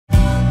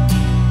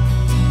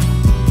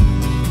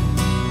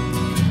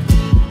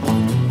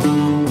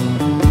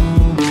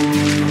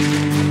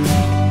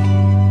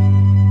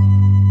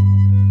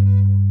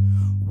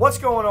What's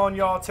going on,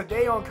 y'all?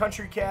 Today on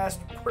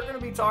CountryCast, we're going to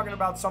be talking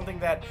about something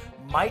that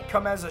might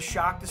come as a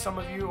shock to some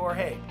of you, or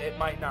hey, it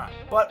might not.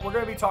 But we're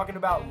going to be talking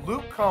about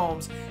Luke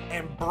Combs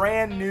and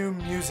brand new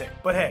music.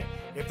 But hey,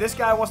 if this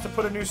guy wants to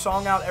put a new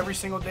song out every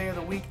single day of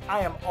the week, I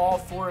am all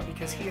for it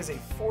because he is a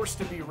force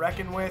to be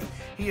reckoned with.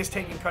 He is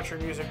taking country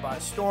music by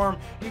storm.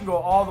 You can go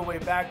all the way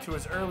back to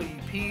his early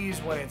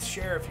EPs when it's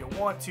Share If You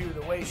Want To,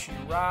 The Way She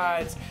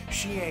Rides,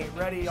 She Ain't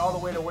Ready, all the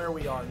way to where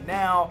we are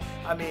now.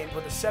 I mean,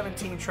 with a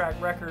 17-track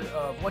record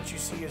of What You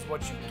See Is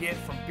What You Get,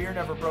 from Beer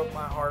Never Broke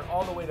My Heart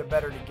all the way to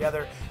Better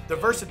Together, the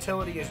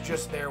versatility is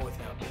just there with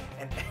him.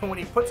 And when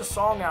he puts a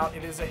song out,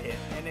 it is a hit.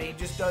 And he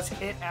just does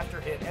hit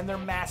after hit, and they're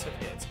massive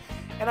hits.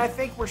 And I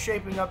think we're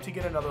shaping up to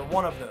get another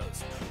one of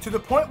those, to the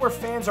point where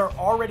fans are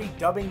already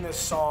dubbing this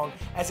song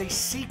as a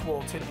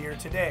sequel to Dear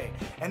Today.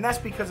 And that's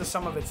because of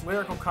some of its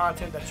lyrical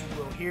content that you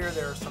will hear.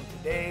 There are some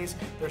todays,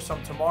 there's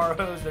some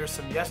tomorrows, there's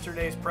some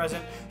yesterdays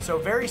present. So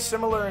very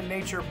similar in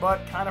nature,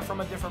 but kind of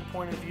from a different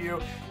point of view.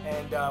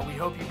 And we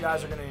hope you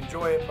guys are going to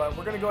enjoy it. But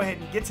we're going to go ahead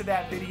and get to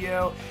that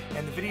video.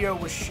 And the video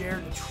was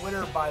shared to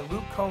Twitter by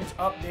Luke Combs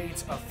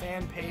Updates, a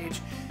fan page.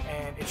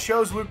 And it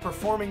shows Luke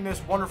performing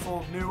this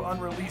wonderful new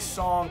unreleased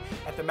song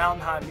at the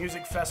Mountain High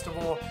Music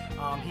Festival.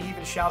 He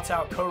even shouts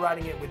out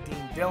co-writing it with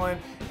Dean Dillon,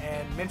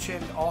 and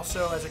mentioned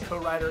also as a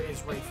co-writer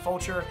is Ray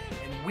Fulcher.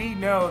 And we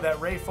know that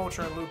Ray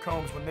Fulcher and Luke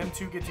Combs, when them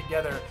two get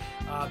together,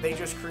 they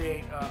just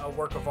create a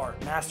work of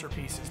art,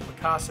 masterpieces,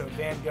 Picasso,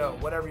 Van Gogh,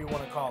 whatever you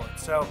want to call it.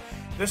 So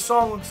this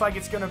song looks like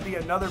it's going to be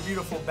another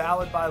beautiful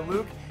ballad by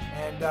Luke.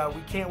 And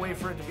we can't wait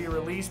for it to be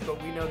released,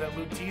 but we know that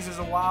Luke teases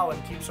a while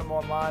and keeps them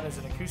online as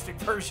an acoustic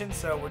version,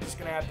 so we're just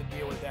going to have to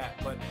deal with that.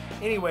 But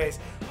anyways,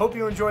 hope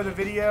you enjoy the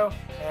video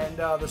and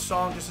the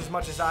song just as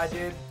much as I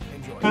did.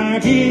 Enjoy.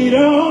 Like it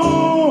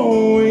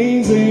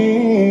always ends.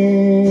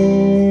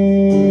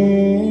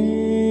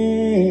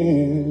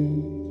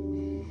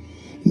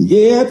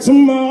 Yeah,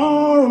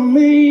 tomorrow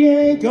me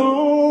ain't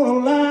gonna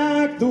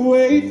like the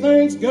way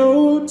things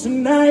go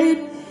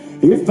tonight.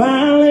 If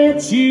I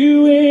let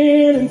you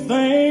in and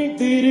think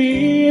that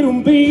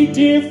it'll be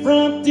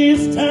different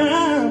this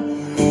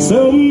time,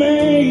 so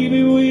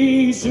maybe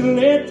we should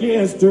let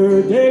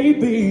yesterday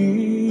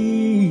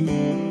be.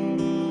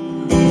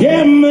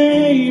 Yeah,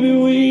 maybe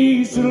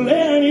we should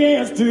let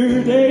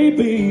yesterday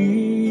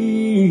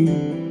be.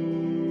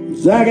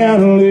 'Cause I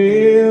gotta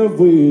live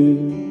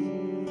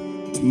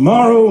with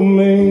tomorrow,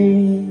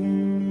 man.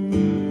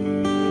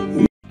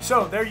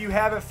 So there you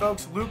have it,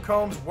 folks. Luke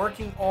Combs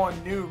working on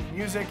new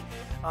music.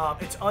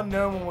 It's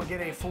unknown when we'll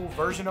get a full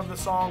version of the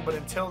song, but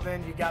until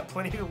then, you got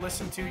plenty to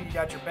listen to. You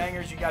got your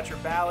bangers, you got your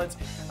ballads,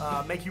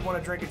 make you want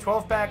to drink a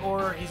 12-pack,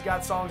 or he's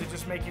got songs that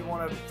just make you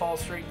want to fall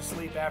straight to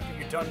sleep after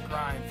you're done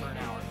crying for an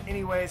hour.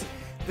 Anyways,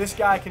 this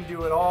guy can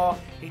do it all.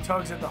 He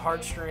tugs at the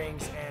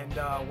heartstrings, and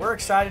we're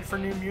excited for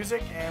new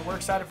music, and we're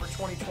excited for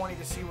 2020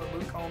 to see what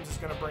Luke Combs is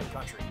going to bring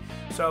country.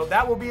 So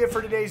that will be it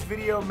for today's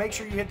video. Make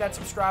sure you hit that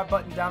subscribe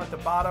button down at the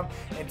bottom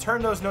and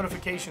turn those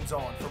notifications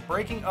on for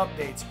breaking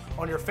updates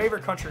on your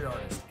favorite country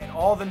artist and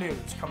all the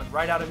news coming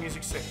right out of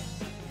Music City.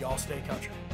 Y'all stay country.